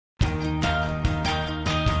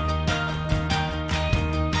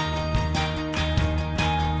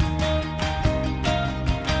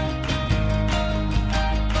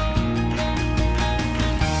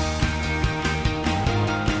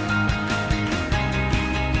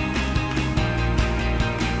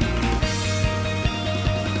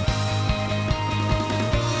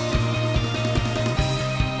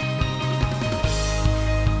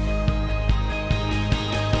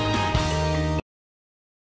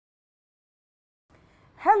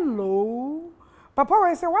Hello. Papa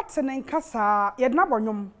we say what's in nkasa ye na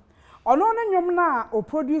bonyom. Ono na nyom na o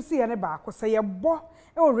produce ye ne ba ko say ye bo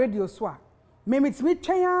e o radio so a. Me mitimi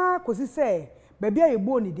twen a kosi say ba bia ye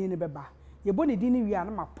bo ni din ne beba. Ye bo ni din ni wi a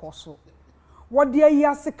na maposo. Wo de ayi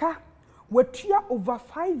asika watua over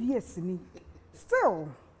 5 years ni. Still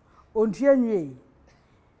ontia nwie.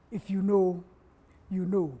 If you know, you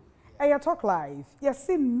know. Hey, talk live. Yes,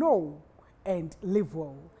 say no and live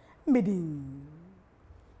well. Medin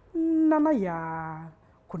Nana ya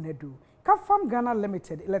Kunedu. Kafam Ghana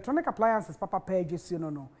Limited, electronic appliances, Papa pages, you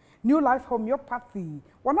know. New Life Homeopathy.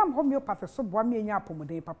 One am homeopathy, so boami nya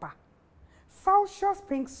pomode, Papa. South Shores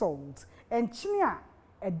Pink Salt and Chinia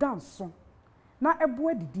a dance. Na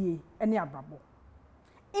ebwe didie ene abrabo.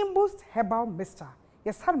 Imboost Herbal Mixture.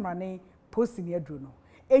 Yes, Hanmane posting your drone.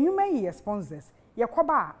 Enyuma ye sponsors. Ye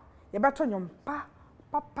kwaba ye beto nyom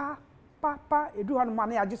papa edu hanu ma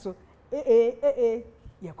na ya giso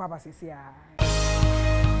ye kwaba sisi a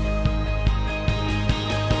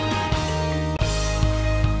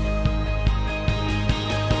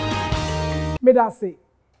medase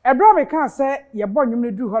ebra me kan se ye bo nyom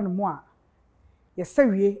ne du hanu mu a ye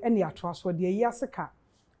sawie ene ya to aso de yi aseka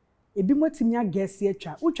ebi motimi agesi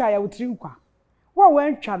atwa utwa ya wutiri nkwa wo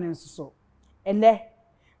wantwa ne nso ene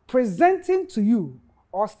presenting to you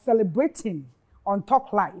or celebrating on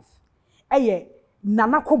TALKLIFE,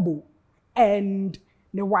 Nana Kobo and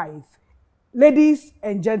the wife. Ladies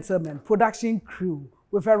and gentlemen, production crew,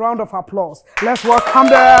 with a round of applause, let's welcome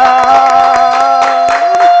them.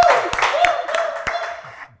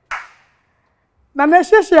 Nana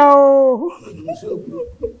Sheshao.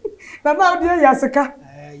 Nana dear Yasaka.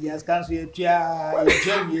 Yes, can't see it.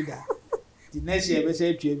 The next year, we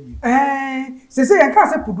say to you. Say, I can't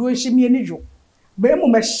say Pudu Shimmy and you. Bemo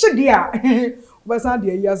Meshidia was not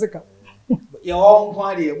dear Yasaka. Your own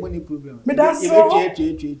party, money problem. But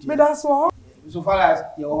that's all. So far as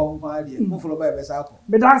your own party, move for by Besako.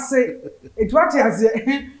 But I say, it what has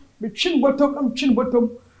the chin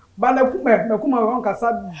bottom, but I put my Kuma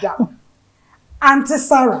Casada. Auntie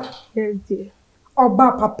Sarah, yes, dear. Or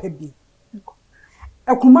Bapa Pebby.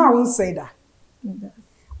 A Kuma won't say that.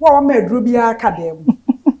 What made Rubia Cadem?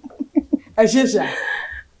 A Shisha.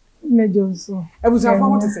 Mejoso. I was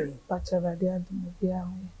about to say, but a radiant movie.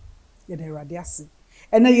 You're radiasi.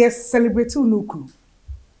 And I celebrate no crew.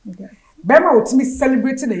 Bema would me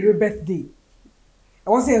celebrating your birthday. I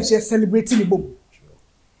was here celebrating a boom.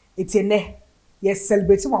 It's a ne. Yes,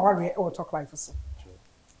 celebrating what we all talk like so.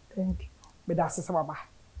 Thank you. But that's a baba.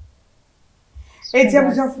 It's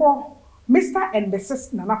episode 4. Mr. and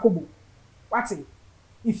Mrs. Nana Kobo. What's it?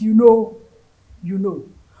 If you know, you know.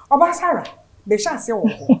 Oba Sarah, they shall say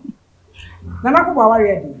what. Nana Kobo are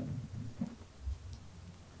ready.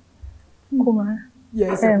 Kuma.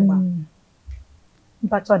 Yes, Kuma.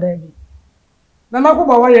 Mpacho David. Nana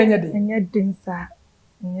Kobo are ready. And yet dinsa.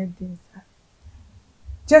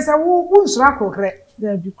 Just a woo shrako crack.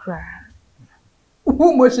 There be cry.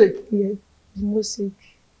 Who must shake? Yes, the music.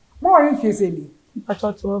 More if you say me.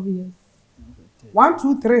 Mpacho 12 years. 1,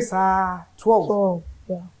 2, 3, sir. 12.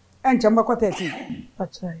 Yeah. And Chambako 13.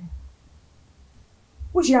 Mpacho.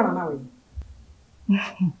 Who's Yana now?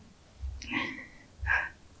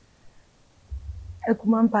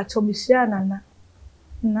 Ekuma mpacho bishia nana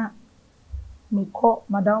na me call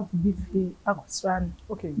madam for bifi akwasran.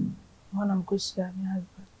 Okay. One am share my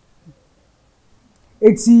husband.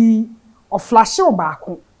 Eti o flash o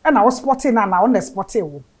baako e na wo sporting na wo na sporting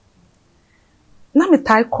wo. Na me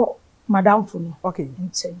tai call madam for no. Okay.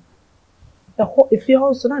 Nchen. If you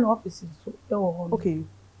also na office so e wo ho. Okay.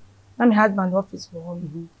 Na me husband office for ho.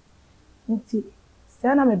 Nti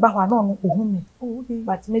say na me ba ho na no ohu me. Oh, okay.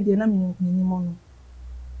 But me dey na me ni mo no.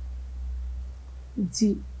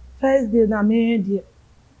 Nti first day na me dey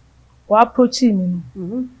wa approach me no.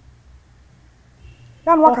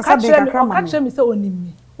 Yan wakasa de kakra ma. Catch me say onim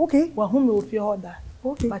me. Okay. Wa hu me ofi order.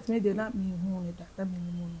 Okay. But me dey na me hu me da me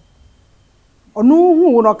ni mo no. Onu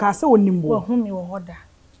hu wo no ka se onim Wa bo. hu me wo order.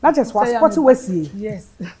 Na just was sport wasie. Yes.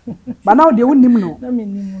 But now de wonim no. Na me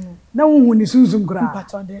ni mo no. Na wo hu ni sunsun kra.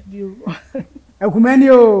 Pacho de bio. Akumani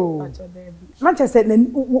o. Pacho de bi. Na just say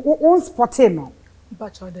won sporting no.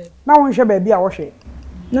 Pacho de. Na won hwe ba bia wo hwe.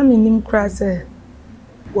 Na me nim kra say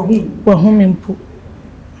Wa hu me mpo.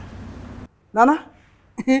 Nana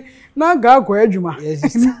na ga akwa adwuma.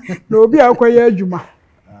 Yes. Na obi akwa ya adwuma.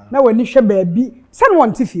 Na wani hwe ba bi. Se no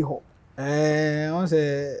won tifi ho. On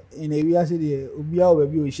say in a we city, Ubia or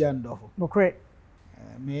baby ocean dofo. No correct.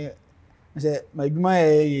 Me say my juma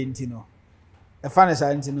intino. A fan is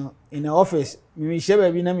intino in the office. Me share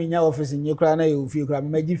baby na me nya office in your cry na you feel cry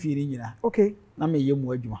me ji feeling you. Okay. Na me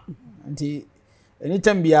yemu adwuma. Nti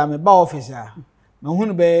anytime bia me ba office a me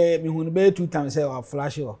hunu be 2 times say wa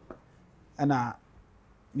flash o ana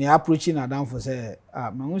me approaching Adam for say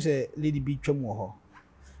me hu say lady bi twam wo ho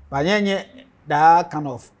ba nyenye that kind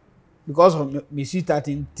of because of me see that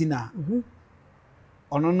in tina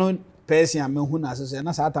ono no person me hu na so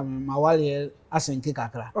na sa ta me mawale asenke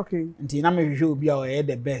kakra okay nti na me hwehwe obi a o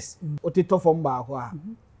the best otito fom ba ko a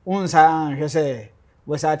unsa hwe say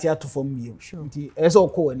we sa tia to fom bio nti e so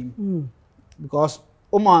ko anim because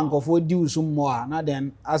omo ankofo di usum mo a na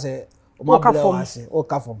then as a omo abele o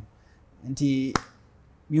ka fom nti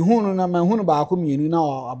mi hunu na me hunu ba ko mienu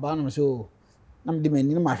na aba no so na me de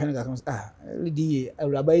mani na ma hwe na ka lidi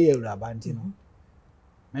awuraba ye awuraba nti no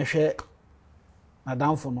me hwe na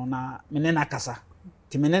danfo no na me ne na kasa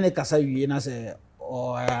ti me ne kasa wie na se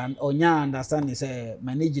onya understand say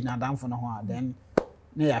manage na danfo no ho a then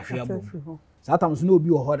na ya hwe abo satam no obi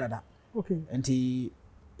wo ho dada okay nti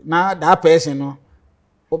na that person no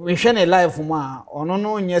me hwe ne life mo a ono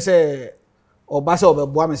no nye se oba se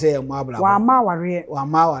obeboa me se emu abla wa ma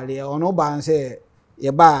ware ono ba se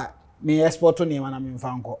ye ba me export to ne ma na me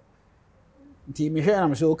mfa nko nti me hwe na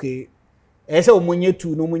me se okay e se omunye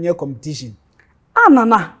tu no munye competition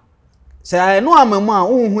anana se no amamu a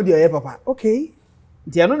unhu de ye papa okay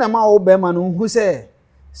nti anu na ma wo be ma no unhu se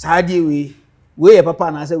sa de we ye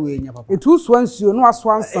papa na se we nya papa etu so ansuo no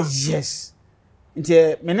aso ansa yes nti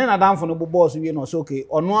me ne na danfo no boss we no so okay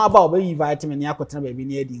ono aba oba invite me ne akotena ba bi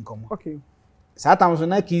ne adi nkomo okay satam so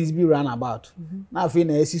na kids be run about na afi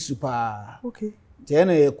na esi super okay nti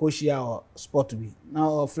na e koshia o sport bi na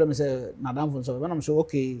o flem se na danfo so be na so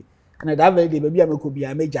okay na da very day ba bi ameko bi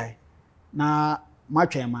amejai na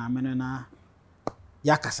matwe ma me no na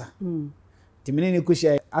yakasa nti me ne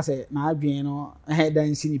koshia ase na adwen no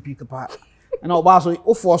dan sini pick pa na oba so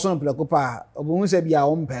ofo so no pleko pa obo se bia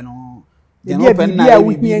o mpe no de no pen na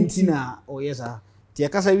wi ntina o yesa ti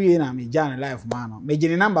akasa wi na me jan life ma no me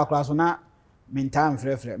gini number class na me ntam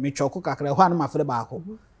frefre me choko kakra ho na ma fre ba ko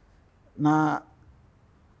na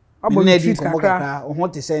abo ni treat kakra o ho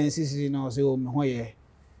te sense no se o me ho ye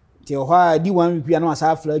ti o ha di wan wi pia na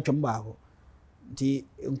asa fre atwam ba ko ti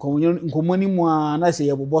nkomoni mu a na se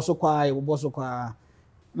ye boboso kwa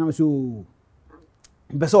na me so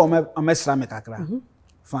beso o mesra me kakra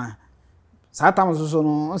fine satam so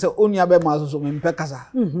no se onua be ma so me mpe kasa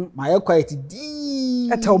ma ye quite di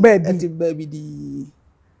eto baby eti baby di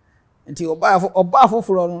enti oba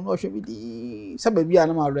foforo no no hwe bi di se baby a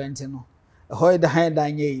na ma rent no ho da han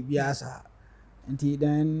da nye bi asa enti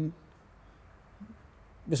then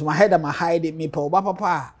beso ma head ma hide me pe oba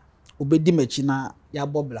papa obedi machi na ya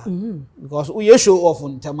bobla because we show off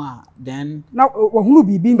on tema then na wahunu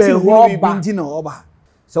bibi nti no oba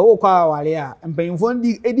so wo kwa wale a mpanyimfo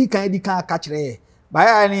edi kan aka kire ba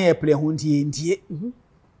ya ne e play ho ntie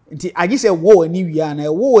nti agi se wo ani wia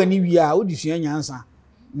na wo ani wia wo disua nyansa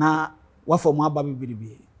na wafo mu aba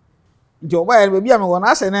bibiribi nti oba ya be bia me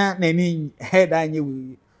wona ase na nani head anye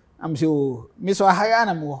we am so me so haya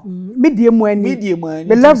na me wo medie mu ani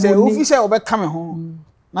se officer obe kame ho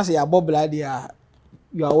na se ya bobla dia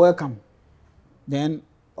you are welcome then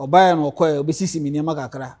oba ya no okoye obesisi mi ne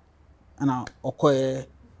makakra ana okoye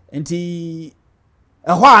enti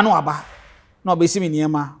ehwo anu aba na obesi mi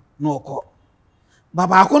niema na okọ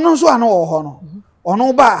baba ko no so anu wo ho no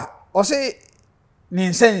ono ba o se ni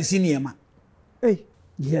nsensi niema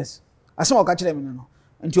yes ase o ka kire mi no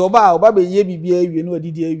enti oba be ye bibia awie na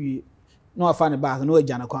odidi awie na afa ne bag na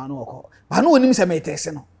agya na kwa na okọ ba na onim se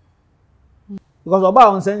metese no because oba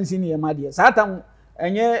on nsensi niema de satam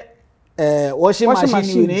enye washing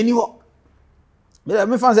machine ni eni ho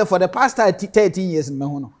me fan say for the past 13 years me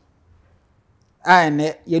ho no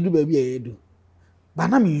ne yedu ba bi yedu ba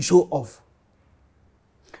na me show off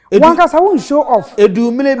one cause I won't show off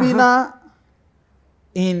edu mele bi na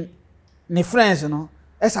in ne friends no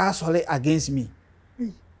esa solid against me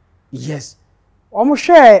yes omo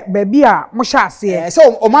share baby a mo sha ase so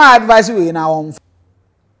o ma advice we na on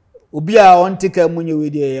obi a on take amunye we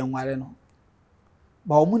dey ye nware no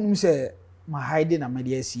ba o munim say ma hide na me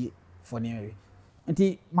dey asie for ne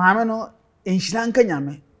nti maame no enhira nka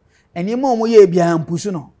nyame enema omo ye bia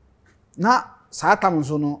ampusu no na saatam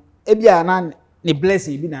so no ebia na ne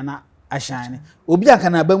blessing bi na ashine obi aka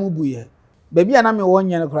na ba mu buye ba bia na me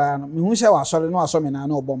wonye no kra no me hu se wasore no aso me na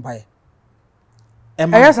obompae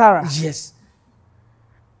yes Sarah yes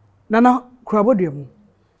nana krabodem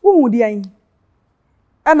wo hu di an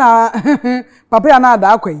ana papa ya na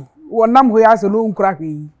da akwai wonam ho ya se no nkura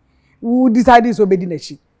hwe wo decide so bedi na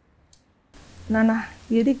chi nana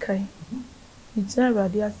yedi kai ijira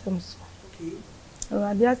radio samso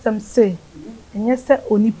radio samse enye se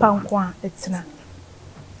onipa nko a etena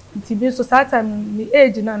nti bi so saa time me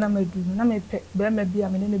age na madu na me pe be ma bia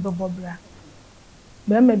me ne bebo bra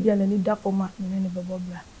be ma bia na ni da foma me ne bebo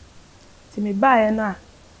bra ti me baaye na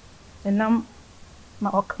enam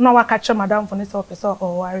ma na waka che madam for ne se opese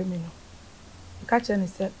o ware me no ka che ne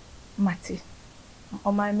se mate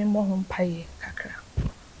o ma me mo ho mpaye kakra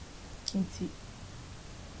nti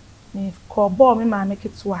me Kobo me ma me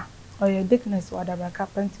ketwa o ye dickness wa da bra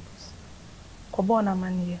Pentacles Kobo na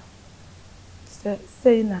manie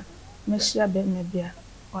say na me shia be me bia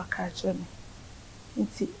waka che me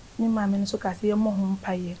nti me ma me so ka se ye mo ho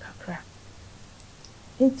mpaye kakra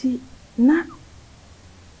nti na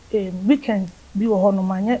weekends bi wo ho no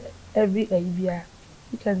manye every bia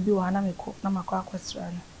weekends bi wo na me ko na makọ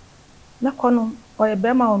akwasra no na kono o ye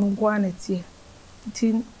be ma onu nko anatie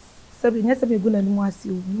nti sabi nya sabi gu na nimu ase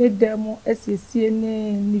o ne demo asiesie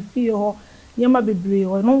ne ni fie ho nyema bebre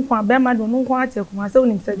o no nko be ma do no nko atekuma se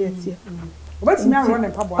onim se de atie obetimi anro ne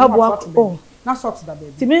pabo na socks da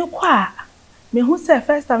baby ti me kwa me hu se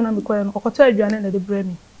first time na me ko no okoto aduane na de bre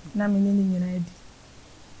mi na me ne nyina adi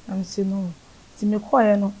am se no ti me ko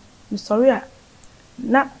ye no me sorry a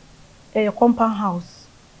na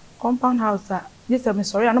compound house a yes me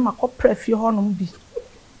sorry a na makọ prefie ho no bi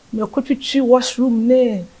me kotwitwi washroom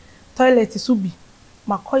ne toilet so bi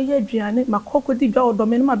makọ ye aduane makọ kodi dwa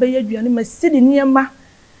odome no ma be ye aduane ma sidi niema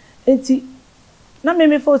enti na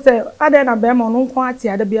me fo say ade na be ma no nko ati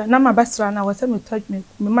ade bia na ma basra na wase me touch me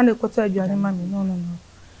ma na koto aduane ma me no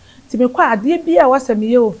ti me kwa ade bia wase me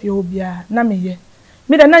ye ofie obia na me ye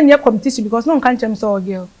me da na nye competition because no kan chem so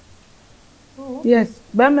girl yes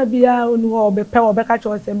ba ma bia onu obe pe obe ka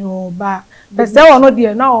cho se me oba be se wono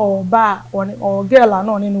de na oba o girl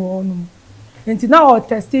na oni no onu enti na o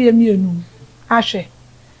test ye mi enu ahwe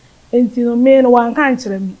enti no me no wan kan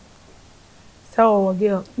kire mi se o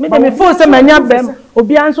girl me de me fo se manya bem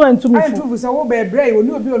obi anso antu mi fo antu se wo be bre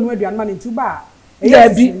oni obi onu aduan ma ne ntu ba yeah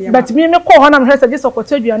bi but me call ho na me hwese je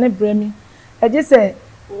sokoto aduane bre mi e je se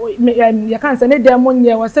ya kan se ne dem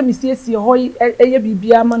nye wo se misiesie ho eye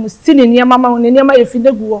bibia ma no sini ne mama ne ne ma ye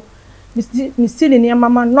finegu mi sini ne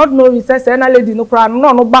mama not know say na lady no kra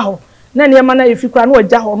no ba ho na ne ma na ye fi kra no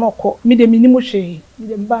agya ho no ko mi de minimu hwe mi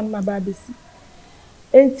de mba ma ba besi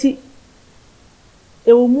enti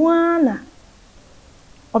ewumuana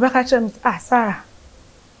obeka chem Sarah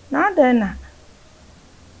na da na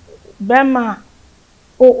bema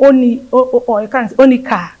oni you can oni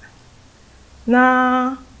car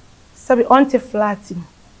na sabi onte flat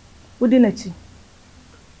udi na chi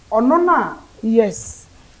ono na yes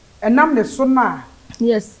enam ne so na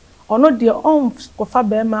yes ono de on kofa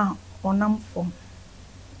be ma onam fom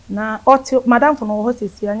na oti madam for no ho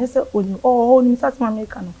sesi anye se oni ho ni sasma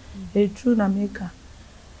meka no e true na meka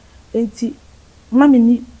enti mami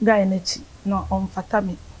ni guy na chi no on fata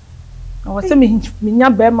me na wo se me nya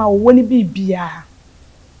be ma wo ni bibia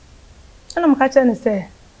ana maka che ne se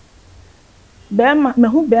bema me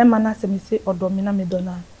hu bema na se me se odomi na me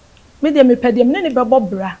dona me de me pede me ne bebo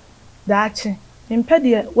bra daachi me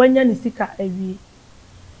pede wanya ne sika awie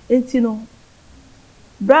enti no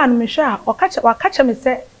bra no me hwa wakacha me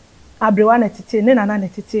se abrewa na tete ne nana na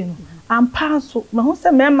tete no ampa so me hu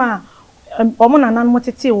se mema omo nana no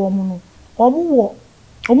tete wo mu no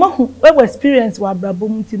omo hu we experience wa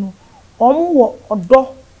brabom enti no omo wo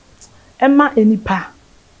odo ema enipa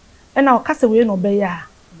ena okase we no be ya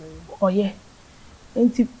oye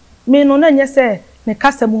enti me no na nye se ne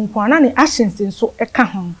kasa mu nko na ne actions nso eka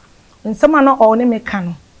ho nsema na o ne me ka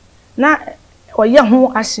no na oye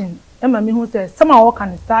ho action ema me hu se sama o ka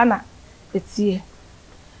ne sa na etie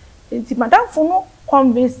enti madam fo no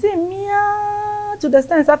convince me to the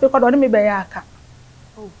sense of ko do ne me be ya aka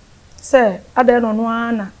se ade no no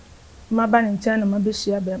ana maba ne nchen na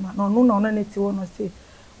mabehia be ma no no no ne ti wo no se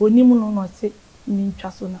onimu no no se mi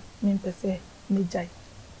ntwa so na mi mpese me jai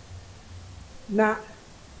na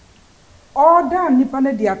order nipa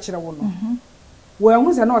na di akire wo no wo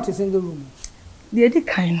ehun se na o te single room de edi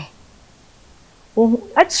kan no o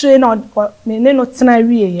akire na me ne no tena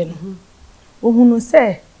wie ye no ohunu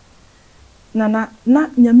se na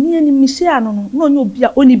nyame ni mihia no no onye obi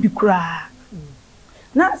a oni bi kura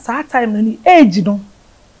na saa time no ni age no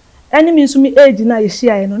eni mi nso mi age na ye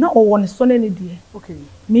hia ye no na o won so na ne die okay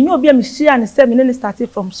me nyo obi a mihia ne se me ne started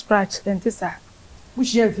from scratch entisa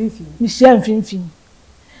mihia mfinfin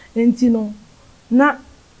enti no na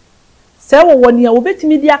se wo woni a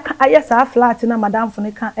obetimi di aka aye saa flat na madam fo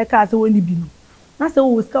ne ka e ka se woni bi no na se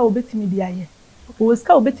wo ska obetimi di aye wo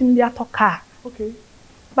ska obetimi di atoka okay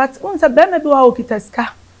but once be na bi wa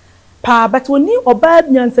okitaska pa but woni oba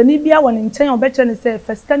nyansani bia woni nchen obeche ne se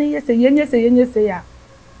first kan ye se yenye se ya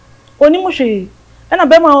oni mo hwe And a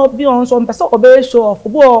bema be on some person obey show off,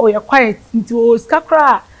 or you're quiet into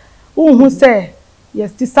scacra. Who say,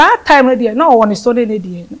 yes, this time ready, no one is so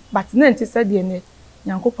lady, but then she said,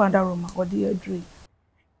 Yanko Panda Roma or dear dream.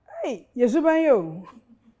 Hey, yes, you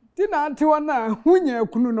Tina Tiwana, when you're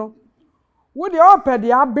Kuno. Would you open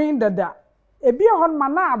the abbing that? A beer on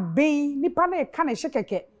mana be Nipane can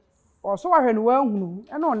shake or so I heard well,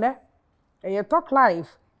 and on there. A talk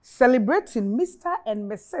life celebrating Mr.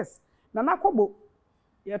 and Mrs. Nana Kobo.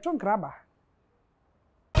 You're Tom Grabber.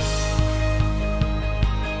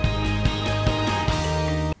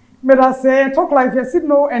 May I say, talk life, yes,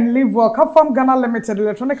 no, and live well. Come from Ghana Limited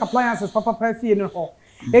Electronic Appliances, Papa Perfi in hall.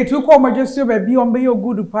 A two call majesty baby on be your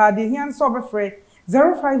good party. Here and so afraid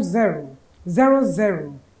 050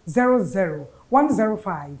 00 00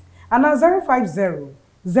 105 and 050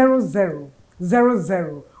 00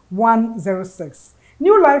 00 106.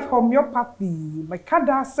 New Life Homeopathy, my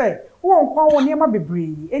kada said, won't call one near my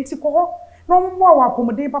baby, ain't ko no more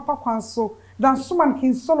accommodate Papa Quanso than Suman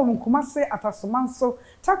King Solomon Kumase at Asumanso,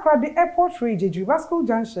 Takra the Airport Range, Vasco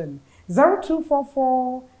Junction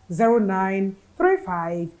 0244 09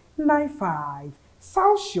 3595.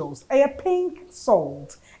 Salsios, a pink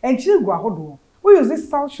salt, and Chilgua Hodo. We use this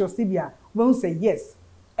Salsios Tibia, won't say yes,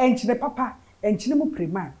 and Chile Papa, and Chilimu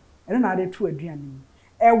Prima, and another two Adrian.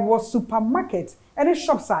 A was supermarket, and a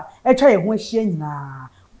shops are a try when she na.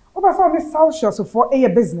 Over some Salsios for a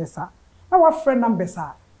business, our friend numbers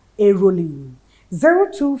are a rolling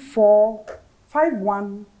 024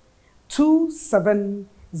 51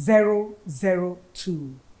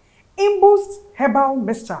 27002. Imboost Herbal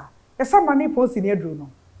Mixture. Esa money post in Edrono.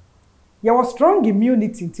 You have strong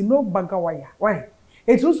immunity to no bagawaya. Why?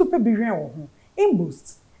 It also pe be hwen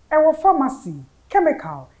Imboost. Our pharmacy,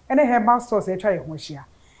 chemical, and a herbal stores e try ho hia.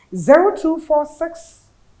 0246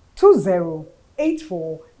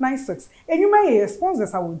 208496. And you may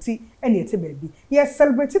sponsors our tea and yet baby. Yes,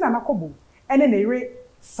 celebrating an Kobo and then a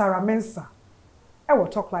Sarah Mensah. I will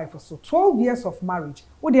talk life for so 12 years of marriage.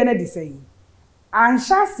 What the end say? And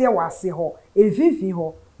shall see what see her, if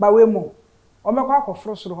ho, but we more. Or make a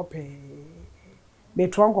frost to her pay. Be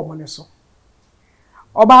trunk of money so.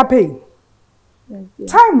 Oba pay.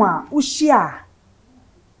 Time wa ushia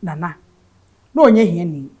nana. No nye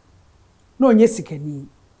hieni. No nye sikeni.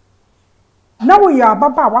 Now we are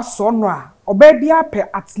baba was sonra. Or baby pay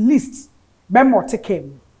at least. Be more take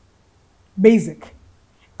basic.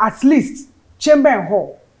 At least chamber and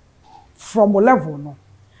hall. From a level no.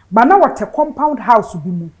 But now what a compound house will be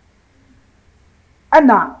more.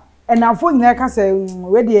 And I'm for you, I can say,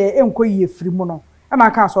 where the enquire free mono, and I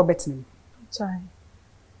can't so betting.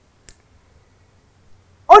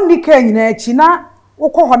 Only can in China,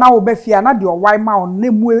 Oko now Befia, not your white mount,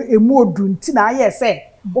 name a more druntina, yes,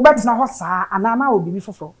 say, but that's not what, sir, and I will be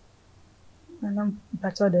before. And I'm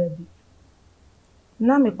better there.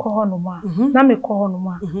 Na me call no one, na me call no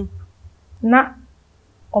one, na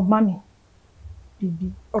of mammy.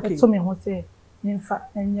 Okay. So me who say, in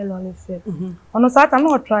fact, and yellow leaf. On a Saturday,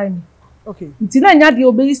 not try me. Okay. Tina ya the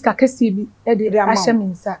obey Kakesi, Eddie Asha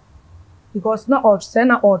Mensah. Because not or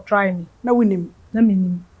send or try me. No winning, no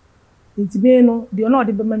meaning. It's Beno, the honor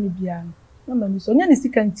the Bammy Bian. No, mammy, so any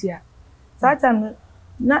second tier. Saturday,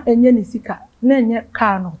 not any sicker, none yet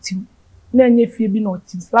car not team, none yet fear be not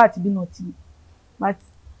team, flat be not team. But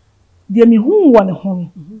dear me who won a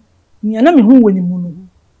home. Near me who win a moon.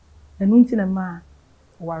 And winting a man.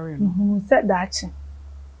 Warren said that.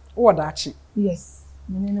 What that? Yes,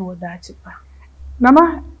 meaning what that.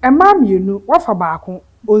 Nana, a mam you know, what for back on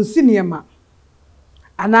senior ma.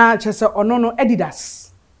 And I just or no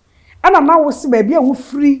Adidas. And I now was baby, I will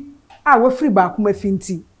free. I will free back my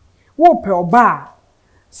finty. Wo per bar.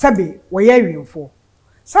 Sabi, where you for?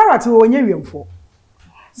 Sarah to when you for.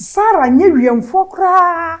 Sarah, you for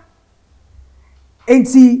cra. Ain't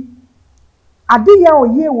see. Adia or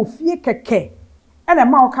ye will fear keke. And a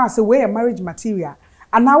mouth can't say wear marriage material.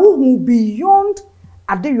 And I will beyond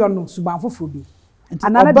a day you know Subanfobi.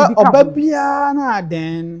 Another baby,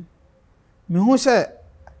 then me who said,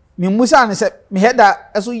 me Musa said, me had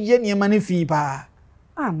that as we yen money fee pa.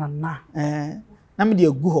 Ah, nana, Nami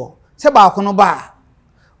dear Guho. Seba kono ba.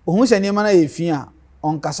 Who said your money fear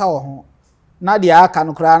on Casawa. Nadia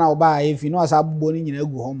can cry now by if you know as I'm born in a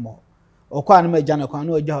go home. Or quite me Janako,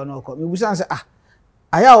 no John or me was answer, ah,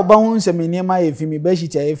 I have bones and me near my if me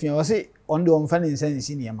beshi if you say on the unfunny sense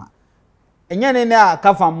in Yama. And yan in there,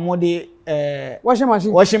 Kafa Modi, washing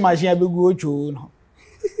machine, I will go to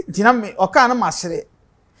Tinami or kind of master.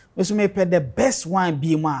 Which may pay the best wine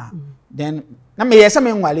be ma. Then, na me yes, I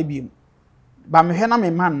mean, while be. But me hena me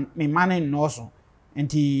man in Norso,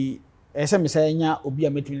 and he, as I say, ya, will be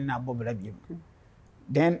a meeting in a bubble of you.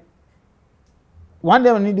 then one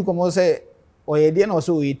day when you come say or ye dey na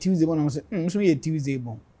so ye Tuesday bon say so ye Tuesday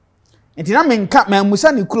bon enti na menka ma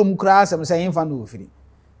musa ni krom kra asem say hemfa na ofiri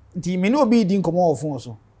enti me no obi di nkomo ofon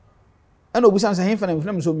so ana obusa say hemfa na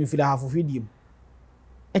mfiri so me fili half of video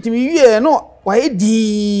enti me wie no wa ye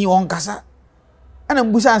di on kasa ana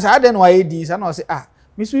mbusa say ade na wa ye di sa na say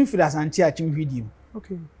me so fili asanti a chim video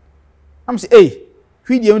okay am say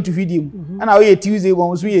video to video ana we ye Tuesday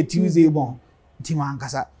bon so ye Tuesday bon enti man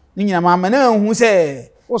kasa ni nyina ma na hu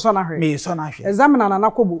say o so na hwe me so na hwe examine na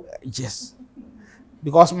Kobo yes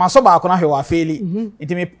because my so ba ko na hwe wa faili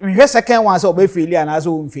enti me hwe second one say o be faili ana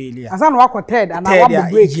so o faili asa na wa third ana wa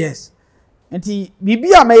break yes enti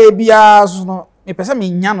bibia ma ye bia so no me pese me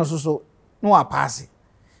nya no so no wa pass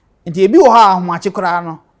enti ebi wo ha ahoache kra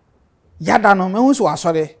no yada no me hu so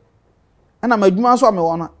asore ana madwuma so me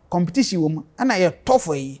wo no competition wo mu ana ye tough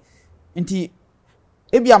yi enti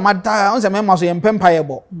ebi amada on se me ma so ye mpempa ye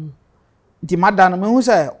bo nti mada no me hu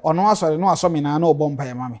se ono asore no aso me na na obo mpa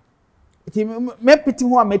ye ma me nti me piti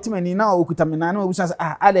hu ametimani na okuta me na na obusa se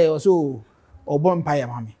ade so obo mpa ye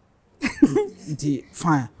ma me nti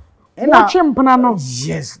fine na chimpna no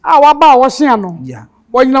yes wa ba wo hia no yeah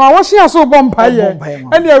wonyina ma wo hia so obo mpa ye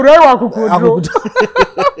ene awurai wa kokodro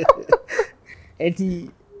eti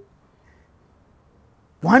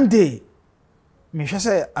one day me hwe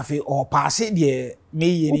se afi o paase de me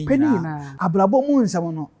ye ni na abrabo mu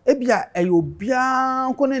nsam no ebia eyo bia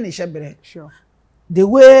nko ne hyebere sure the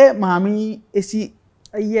way mami esi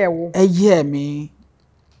eye me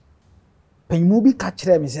penmu bi ka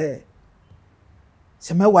kire me se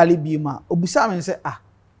me wale bi ma obusa me se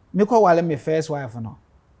me ko wale me first wife no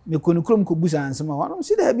me ko ni krom ko busa ansem a wono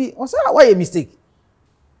si da bi o say why a mistake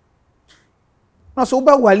no so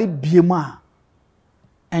ba wale bi ma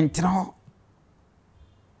entro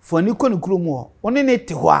for ni ko ni krom ho oni ne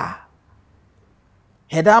te ho a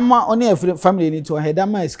hedama oni family ni to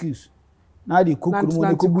hedama excuse na di ko krom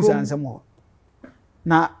ni ko busa ansem ho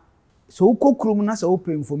na so ko krom na so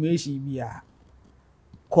open information bia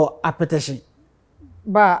ko appetition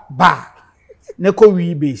ba ne ko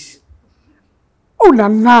wi base o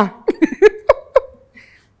na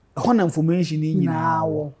hona information ni nyina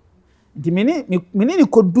wo nti meni ni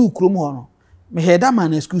ko du krom ho no me heda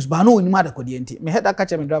man excuse ba no onima da ko de nti me heda ka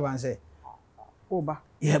che me driver an say o ba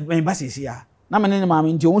ye me ba sisi ya na me ne ma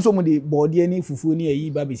me nti won so mu de body ani fufu ni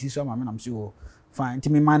ayi ba besi so ma me nam se wo fine nti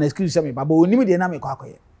me man excuse say me ba onim de na me kwa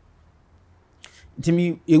koye nti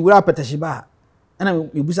me ewura petashi ba ana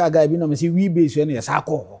me busa guy bi no me say we base no ye sa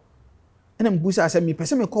ko ana me busa say me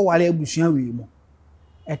pese me ko wale abusua we mu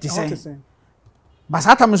etisen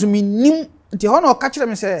basata me so me nim nti ho na o ka kire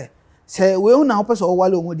me say we una ho pese o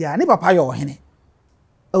wale o mu dia ne papa yo hene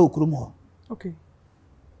e okrum ho okay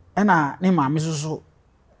ana ne ma me so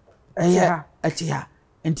etia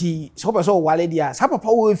nti so pese o wale dia sa papa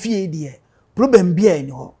wo fie dia problem bia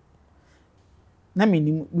ni ho na me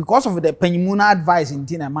nim because of the penimuna advice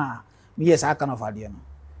nti na ma me yes I kind of idea no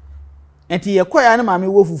enti ye kwaya na ma me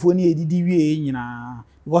wo fufuo ni edidi wie nyina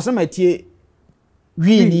because ma tie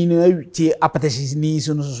wie ni na tie appetitions ni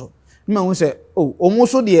so no so me hu se omo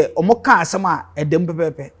so de omo ka asem a edem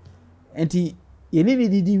pepepe enti ye ni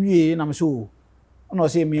didi wie na me so na o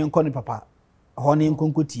se me enko ni papa ho ni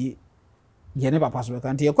nkonkotie ye ni papa so ka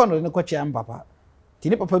enti ye ko no ne ko chia papa ti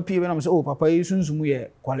ni papa pie na me so papa yi sunsumu ye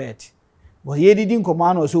quality bo ye didi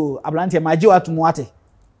nkoma na so ablante ma ji watu ate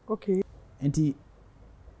okay enti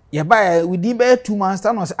ye ba within be 2 months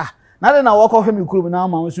na say na de na work off me kuro na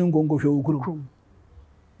ma so ngongo hwe kuro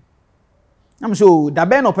am so da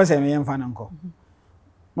be no person me mfa nko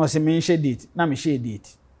no se me share date na me share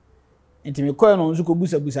date enti me koy no nso ko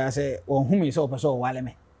busa say won hu me say o person o wale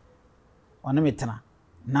me ono me tena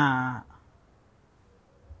na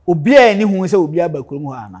obi a ni hu say obi abakuro mu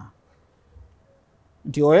ha na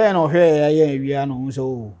nti oye na ohwe ya awia no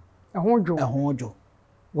so ehonjo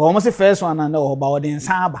wo mo se first one na o ba odin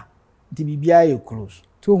saba nti bibia ye close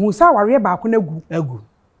to hu sa ware ba ko na gu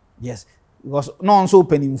yes because no so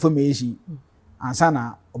open information ansa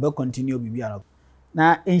na obe continue bibia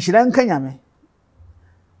na enhira nkanyame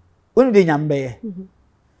oni de nyambe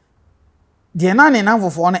de na ne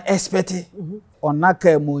nanfofo no expect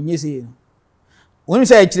onaka mo nyese oni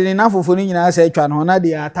say kire ne nanfofo no nyina say twa no na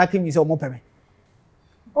de attack me say o mo peme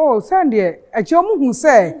send there achi omo hu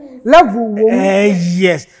say level wo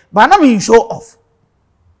yes but na me show off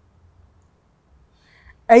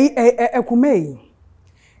ekumei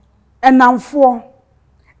enamfo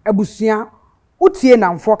abusua utie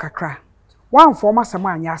namfo kakra wanfo masem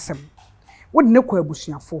anya asem wode ne ko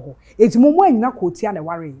abusuafo ho etimomo anyina ko tie na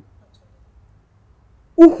ware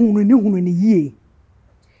uhunu ni yie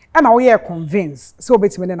and now we are convinced so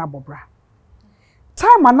betimi ne na bobra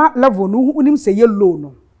time ana level no unim say ye low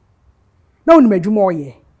no na unim adwuma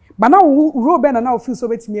oye but now robe na now feel so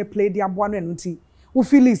betimi play the aboa no nti wo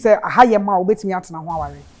feel say aha ye ma wo betimi atena ho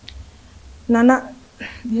aware nana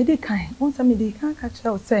ye dey kan won say me dey kan catch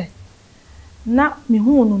out say na me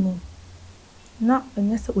hu no na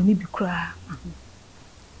enye say oni bi kura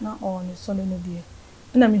na on so no dey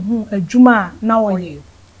na me hu adwuma na oye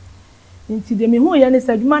nti de me hu ye ne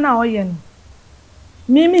say adwuma na oye no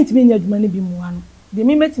me ntimi nya adwuma ne bi mu ano de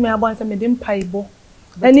me metimi abon say me de mpaibo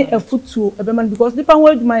any afutuo ebeman because nipa ho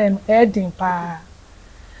adwuma ye no e den pa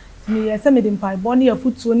me ye say me de mpaibo ne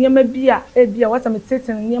afutuo ne ma bia e bia wasa me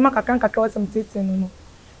teten ne ma kakan kaka wasa me teten no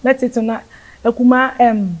na teten na akuma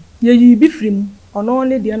ye yi bi frim ono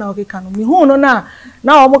ne de na okeka no me hu no na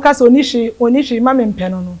omo ka so onishi ma me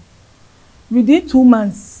mpeno no within 2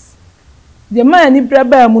 months the man ni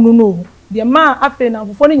braba mu no the man afa na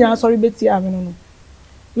fofo ni nya sorry beti ame no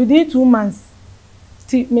within 2 months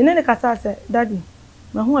ti me ne kasa say daddy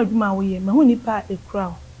ma hu adwuma wo ye ma hu nipa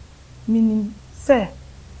ekura minim say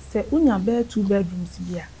unya be 2 bedrooms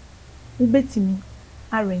bia wo betimi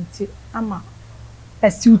arrent ama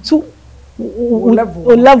asiutu o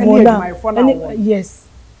level na yes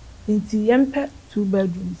inti yempe 2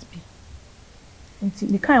 bedrooms bi inti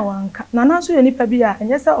ni kan wanka na na so ye nipa bia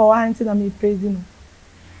enye say o wa nti na me praise no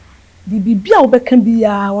di bibia wo beka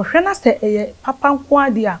bia wo hwe na say eye papa nko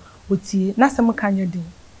ade a otie na sem kanya din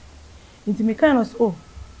inti me kan no so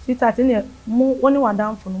sweetheart ne mo woni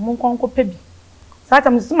wadamfo no mo nkonko pa bi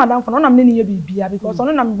sata me so madamfo no na me ne ye bibia because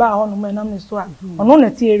ono na me ba ho no me na me so a ono na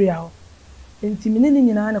ti area ho inti me ne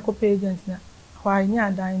nyina na ko pay agent na hwa nya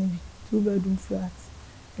adan ne bi 2 bedroom flat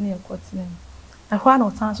ne e kotene ahwa na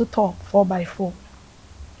otan so top 4x4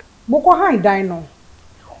 boko high dan no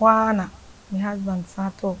hwa na my husband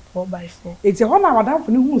sa top 4x4 eti ho na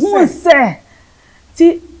wadamfo ne hu se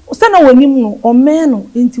ti se na wonim no o me no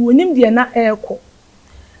inti wonim de na eko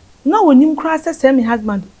na wonim kra se my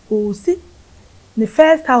husband o si the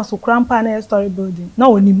first house okrampa na story building na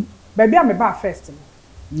wonim baby am ba first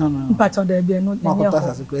no but on there be no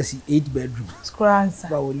makota sa kwesi 8 bedroom scransa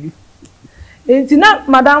ba woli enti na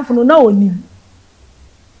madam funu na wonim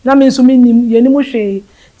na me so menim ye ni mo hwe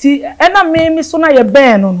ti na me so na ye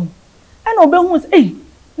ben no na obehu say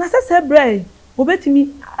na se brai obetimi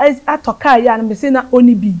atoka ya na me say na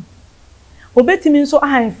oni bi obetimi so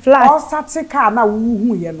ahan flat all statica na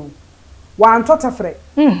wu ye no wa antotefre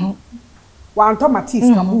wa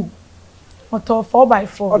antomatis kabu oto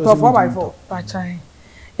 4x4 pachai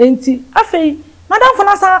enti afei madam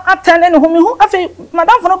funu sa atene ne hu afei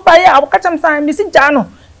madam funu pa ya abokacham san me si jano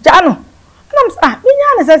nam sa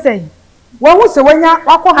minya ne sesei wa hu se wanya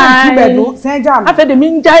wakọ ha ti bedo sen jano afei de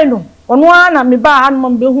minjai no ono na me ba han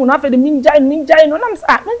mam be hu na afei de minjai no nam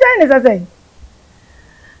sa minjai ne sesei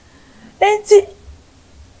enti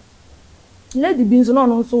lady beans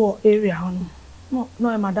no so area ho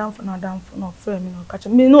no madam funu no frame no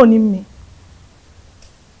kacham me no ni me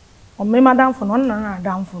o me madam funu no na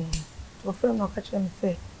madam funu to frame no kacham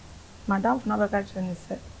say madam funu ba kacham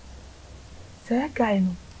say guy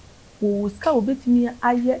no o ska obetimi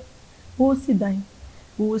aye o si dan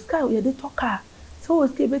o ska ye de toka so o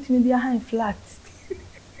ska obetimi dia high flat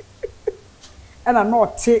and a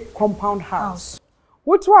not take compound house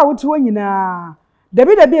wotu nyina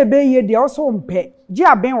dabi ebe de also mpe gi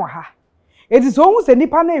aben wa ha eti so hu se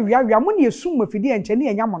nipa na ewia mo ne esum mafidi enche ne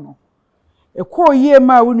enya mo no ekoyie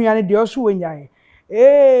ma wonua ne de also wonyae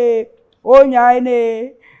onyae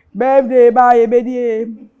ne birthday ba ye bedie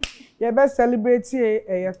ye be celebrate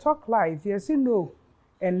ye talk life ye say no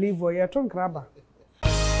and live or ye ton kraba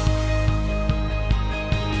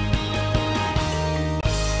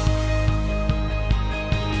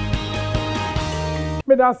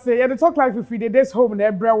me da say ye talk life if we dey this home na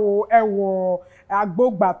ebrewo ewo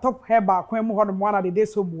agbogba top heba kwan mu hono mo na dey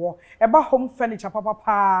this home wo eba home furniture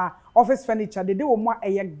papa office furniture dey wo mo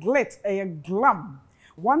glit glam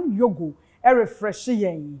one yogo refresh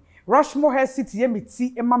yen Rushmore Hair City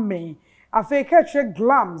yemiti emame afi catch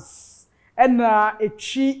glams ena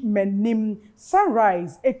echi menim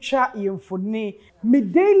sunrise echa yemfoni me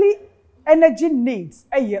daily energy needs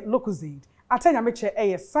locuzade atanya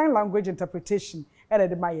meche sign language interpretation ena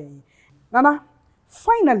de maye nana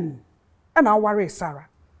finally ena worry Sarah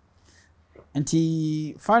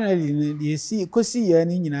anti finally the see kosi ye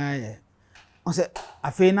ni nyina ye on say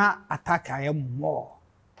afi na attack aye more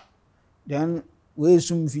then we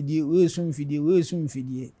sum fidie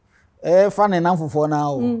fa na nan fofo na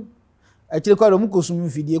o akire kwa do mu kosum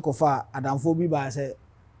fidie ko fa adamfo bi ba se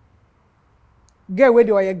get we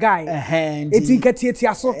dey oye guy eti nketieti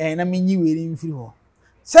aso na menyi we ni mfiri ho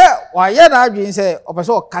Say why na adwin say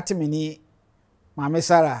opeso o cut me ni Mama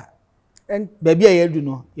Sarah and baby a yedu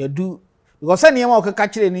no yedu because say niam o ka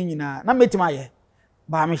kire ni nyina na metima ye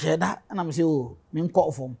ba me hwe da na me say o me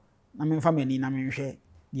nko fom na me mfa mani na me hwe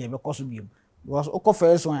de be koso biom because o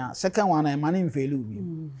first one second one na man mfeli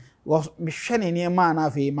biom because me hwe ne niam na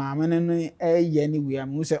afi ma me no ye ni wi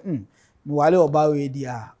am say me wale oba we di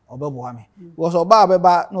a obebo me because oba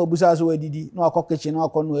beba na obusa so wadidi na akọ kitchen na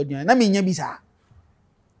akọ no aduan na me nya bi sa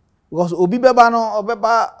because obi beba no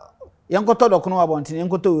obeba yankoto dokono abonten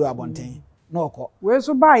yankoto wi abonten na okọ we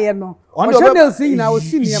so ba ye no o channel sin na o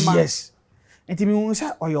si niam yes enti mi hu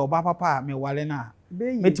say oyo oba papa me wale na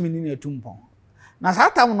metimi ni na tumpon na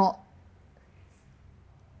satam no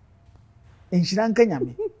enhiran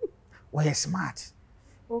kanyame we smart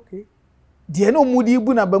okay de no mudi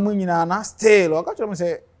bu na ba mu nyina na still o ka tro me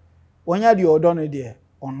say wonya de odo no de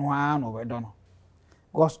ono a no we do no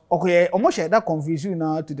because okay omo share that confusion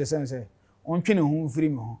na to the sense on twene hu free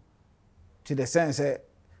me ho to the sense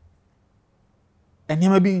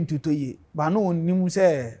enema bi ntuto ye ba no onim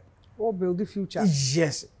say or build the future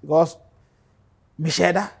yes because me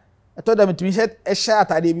share that I told them to me share a share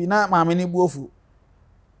atade bi na ma me ni buofu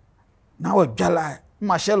na o dwala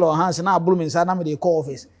ma shelo hands na abulu me nsa na me dey call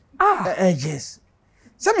office yes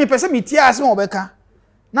say me person me tia ase mo beka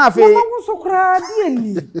na afi mama so kra di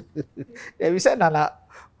ani we said na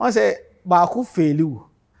on say ba ku fail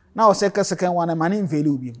na o second one man in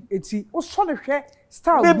fail bi eti o so ne hwe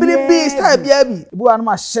style be style bia bi bu anu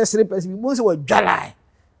ma share 3 person bi mo say o dwala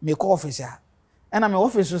me call office ya na me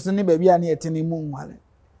office so ne ba bia na yetene mu nwale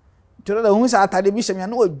toro da hu sa atade bi hye me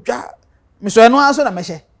na o dwa me so eno aso na me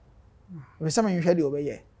hye we say me hwe de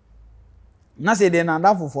obeye na say de na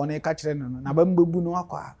ndafofo na ka kire no na ba mbebu no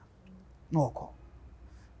akwa na okọ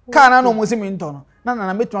kana no mo se me nto no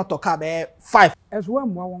na metuma to ka be 5 as well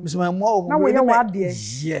mo me so mo na we wa de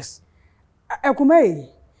yes ekumai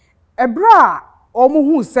ebra omo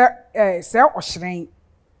hu se se ohyiren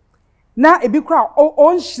na ebi kura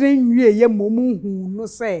on hyiren wie ye momu hu no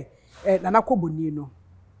se nana Kobo ni no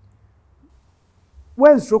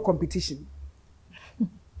when through competition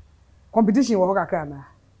wo kakra na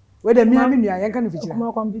we de miami nua yen kan fichira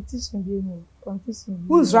kuma competition bi ni competition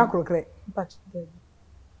who through akrokre but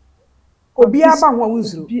obi aba ho who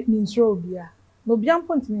through mi nsro obi a no obi am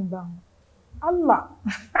point mi ba ho Allah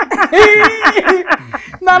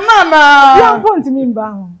na obi am point mi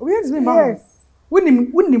ba ho obi am mi ba ho yes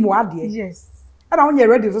winnim wa de yes ana won ye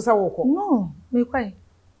ready so say wo ko no me kwai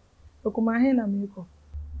okuma he na me ko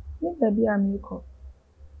me da bi a me ko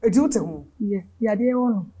edi wote ho yes ya de wo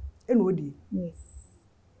no eno odi yes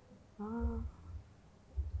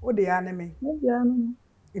odi ya ne me me ya no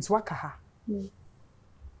it's wakaha yes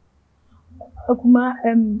okuma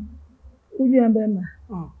uju ambe ma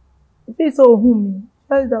if so hu mi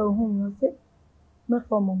first that hu mi say me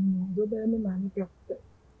for mommy do be me ma me pe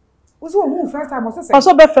oso hu first time o say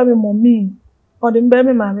also be for me mommy or the be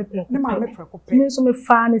me ma me pe ne ma me pe ko pe me so me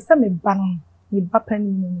fa ne say me ba no me ba pani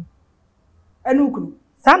no enu kunu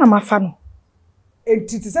sa na ma fa no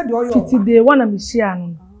entity said oyo titi de one am share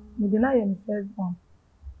no me de na ye me first one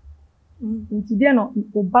nti de no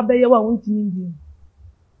o ba be ye wa won timi ndie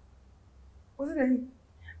o se dey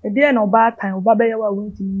e de no ba tan o ba be ye wa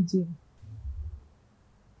won timi ndie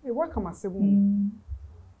e wa kama se bu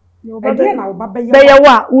yo e de na o ba be ye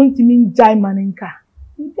wa won timi njai maninka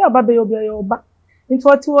nti aba be ye obi ye oba nti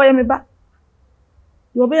o ti wo ye me ba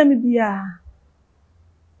yo be ye me bia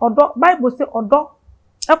odo bible say odo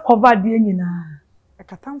e cover de nyina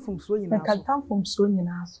katamfom so nyina so katamfom so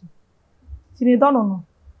nyina so ti me dono no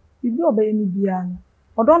ibi obeye ni bia no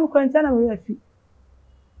odo no kwanta na me afi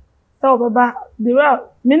so baba the way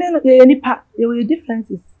many ye nipa ye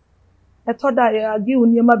differences e to da ye agi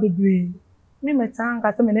oni ma bebre me meta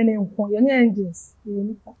nka se me ne nko ye nya angels ye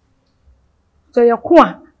nipa so ye ko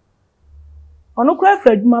a ono kura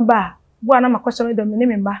fraduma ba bu ana makosha me do me ne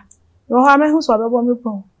me ba yo ha me hu so baba me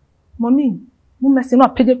pon mommy mu mesi no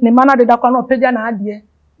pede ne mana de da kwa no pede na ade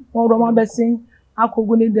won ro ma besin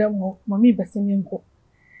akogu ne dem ho mommy besin nko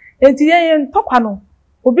enti ye ntokwa no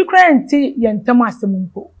obi kra enti ye ntem asem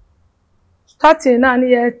nko starting na ne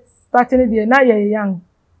ye starting de na ye young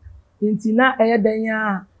enti na eye dan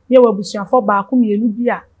ya ye wabusuafo ba ko mienu bi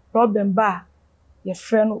a problem ba ye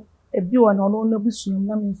frɛ no ebi wona no na busuam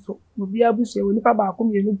na me nso obi abusua woni pa ba ko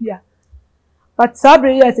mienu bi a but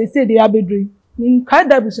sabre ye say de abedri min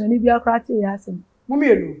kada busuani bi akra te ya asem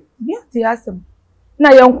mumienu bi te ya asem na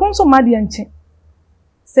ye nkon so made nche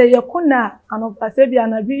se ye kuna anopa se bi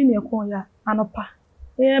anabi ne kon ya anopa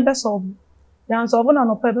ye be solve ya solve na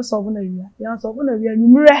anopa be solve na wia ya solve na wia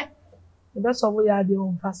numre be solve ya de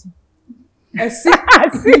on pass esi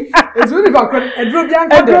It's really about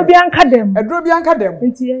Edrobianka them. Edrobianka them.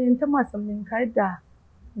 Into intimacy, something like that.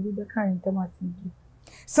 You be kind intimacy.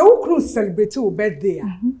 So who celebrate your birthday?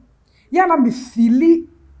 Yana me feel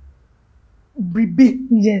bribi.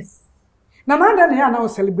 Yes. Nana then here now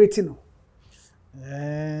celebrating.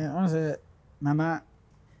 I say, Nana,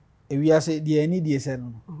 if we are say the any day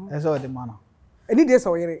sen, that's all the manner. Any days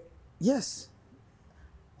or Yes.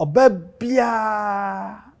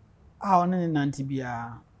 Obebia, our nanty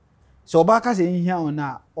bia. So Baka say in here or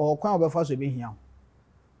now, or Quan of us will be here.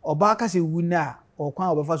 Or Baka say wuna, or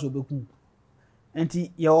Quan of us will be cool. And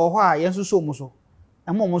your why, yes, so much.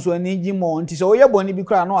 And almost when need more until so your bonny be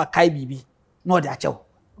crying, no a kai baby, no that chow.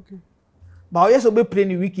 Okay. But yes, will be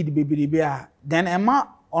playing wicked baby bear. Then Emma,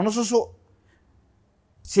 on so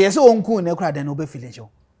say so uncle and cry than obey filial.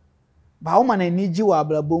 But how man need you are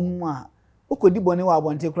blaboma. Who could the bonny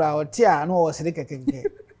want to cry or tear no was a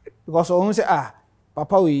because I say,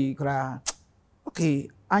 Papa, we cry. Okay,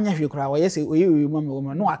 Anya, if you cry, yes, we remember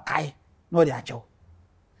woman, no a kai, no that chow.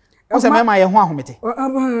 What's a man, my one committee? No.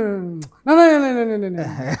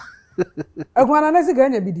 I want to say,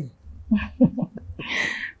 BD.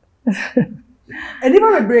 And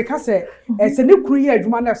even a break, I say, it's a new career,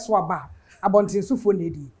 man, a swab about his phone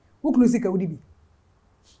lady. Who can see a would be?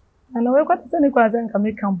 And I got to send a cousin can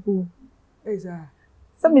make campo.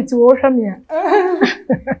 Some to ocean here.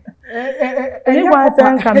 Anyone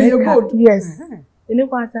can make good. Yes.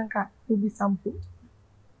 Anyone can be sample.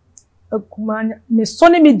 Me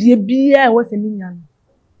sonny me dear beer was a minion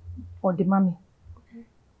or the mammy.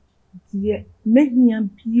 Dear, make me a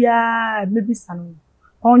beer, maybe son.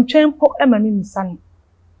 On chain po Emma me son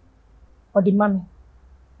or the mammy.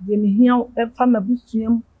 Dear me here, a farmer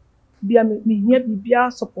bushim, beer me here be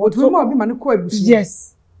beer support.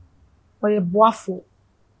 Yes, or a boafo.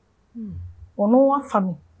 Or no one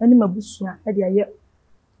family, any my bushia, a dear,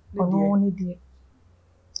 or no one dear.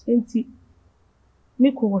 Ain't it?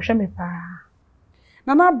 Me ko hwe me pa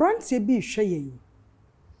na na brantie bi hwe yen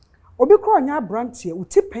obi kro nya brantie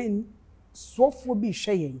utipen sofo bi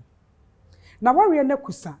hwe yen na ware na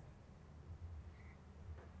kusa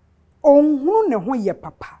onhunu ne ho ye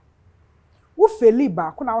papa wo feli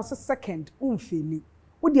ba ko na wo second unfeli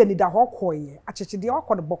wo de ni da ho koye acheche de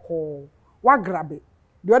okode boko wa grabe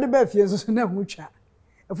de ode ba fie so na hu twa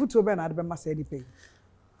afutuo be na ade be ma sa ni pe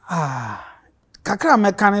kakra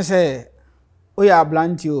me kan say oya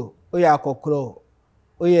blantio oya kokro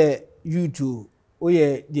oya YouTube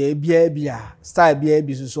oya de bia style bia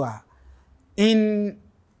bi so a in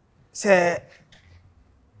say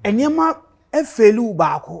enyema efelu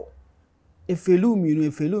baako efelu miru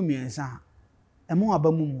efelu miensa emo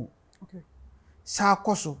abamumu okay sa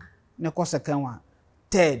koso ne ko second one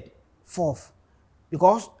third fourth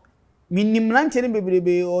because minim lantene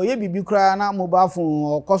bebrebe oya bibi kra na mobile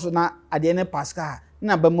phone koso na ade ne pascal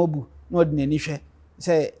na bamobu no de nani hwe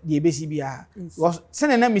se de ebesi bia was se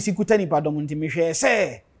na misikuta ni padom nti me hwe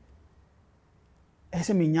se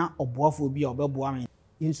ese menya oboafo bia obeboa me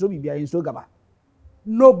yensuro bibia yensuro gaba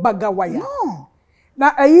no baga waya no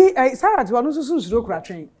na ayi Sarah ti wonu susu nsuro kura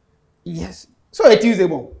twen yes so a Tuesday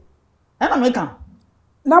bon na me kan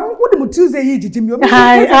na mo de mo Tuesday yi jijimi obi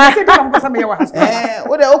se ka mo me wa hospital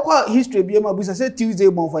wo de okwa history bia ma busa se Tuesday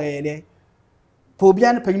bon for ye de po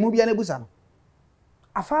bia na panyimu bia na busa no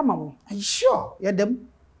afama mo are you sure yeah them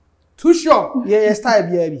too sure yeah style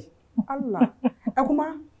bia bi Allah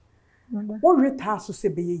ekuma wo reta so se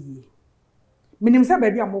be ye minim se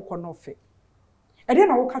ba bia mo kɔ no fe e de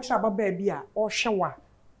na wo ka kira baba bia o hwewa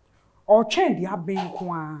o twen de aben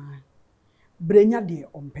ko a brenya de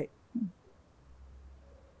ompe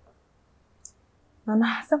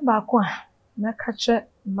na sa ba ko a na ka kire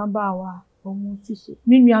mabawa o mu siso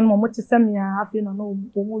mi nua no mo te se me a afi no no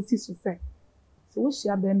o mu siso se so wo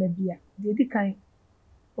hia ba ma bia de di kan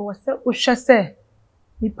o se o hwe se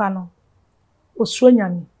nipa no o suo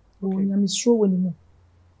nyame o nyame suo woni mu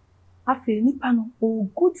afi nipa no o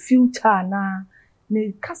good future na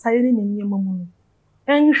ne kasa ye ne nyema mu no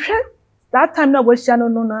enhwe that time na wo hia no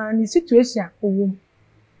no na ni situation o wo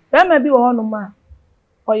ba ma bi wo no ma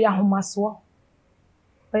o ya homaso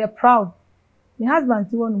o ya proud my husband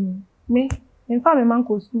ti wonu me in fact me man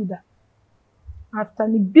go school da after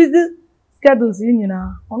the busy schedules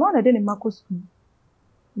nyina ono na de ne mako school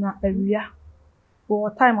na awia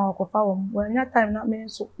for time akofa wo when nya time na me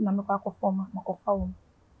so na me akofa ma akofa wo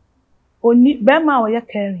oni be ma wo ye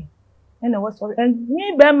caring na wo so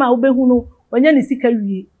ni be ma wo be hu no onya ne sika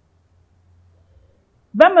wie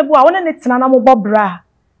be ma bu a wona ne tena na mo bobra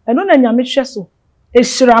eno na nyame hwe so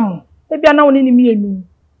ehira mo e bia na woni ni mienu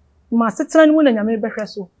ma setena ni mo na nyame be hwe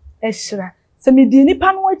so ehira se me di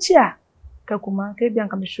nipa no achi a kakuma ka bia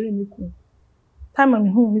nka me hwere me ku time me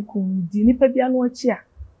hu me ku di nipa bia no achi a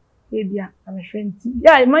bia na me hwere nti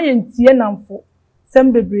ya ma ye ntie namfo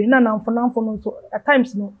sem bebre na namfo no so at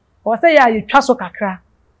times no o say ya ye twa so kakra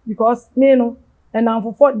because me no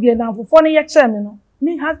namfo for die namfo for no ye kire me no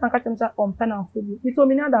me husband ka tell me say on namfo bi me so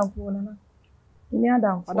me ni adamfo na ni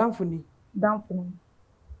adamfo damfo no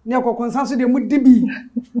ne akokonsanso de mudibi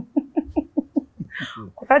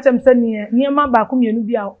ka tell me say ni ma ba ko mienu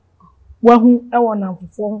bi a wa hu e wo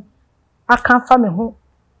namfo ho aka fa me ho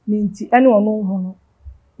ni nti ene ono ho no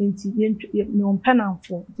nti ye me on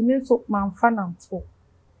namfo nti me so manfa namfo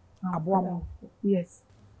aboa yes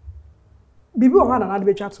bibi o hana na de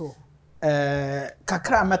betwa to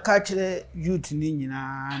kakra meka kire youth ni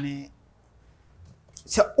nyina ne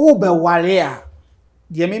se obeware a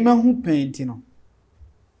de me mahu painti no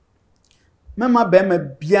mema be ma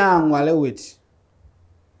bia anwale wit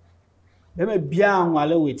be ma bia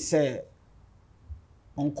anwale wit se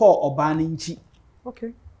onko oba ni nchi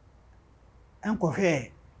okay enko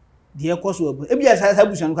hwe de ekoso abu e bia sa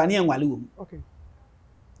busuan kwa ne anwale wo okay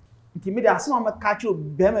nti me de asema meka kire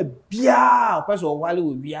be ma bia opeso wale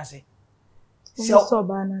wo biase so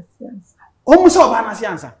oba na siansa omuso oba na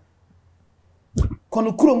siansa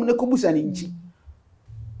kono kurom ne kobusa ni nchi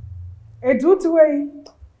edutu wei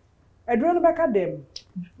eduro no beka dem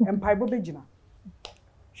empaibo begina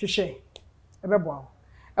hwehwe ebeboa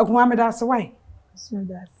ekuma me da se why so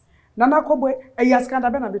that nana Kobo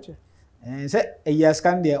eyaskanda be na betwe se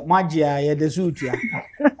eyaskanda magia ye de sutua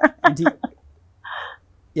nti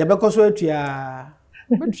ye bekoso atua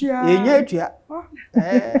betua ye nya atua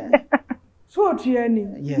so atua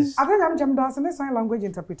ni yes atanya mchem da se sign language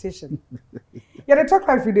interpretation ye the talk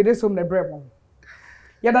life de so na bremo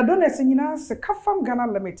ye da donors nyina se Kafam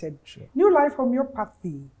Ghana Limited new life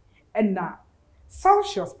homeopathy and na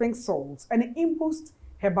Celsius pink salts and impost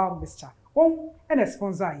herbal mixture and a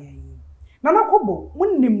sponsor ye nana Kobo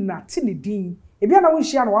munnim na tini din e bia na won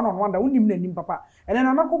hia no one on one da wonnim na nim papa ene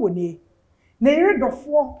nana Kobo ne na yire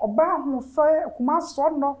dofo oba ho fa kuma so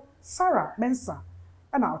no Sarah Mensah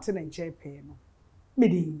ana ote na nche pe no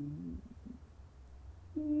medin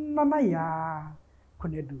nana ya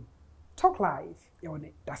konedu talk live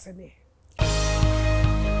yone dasene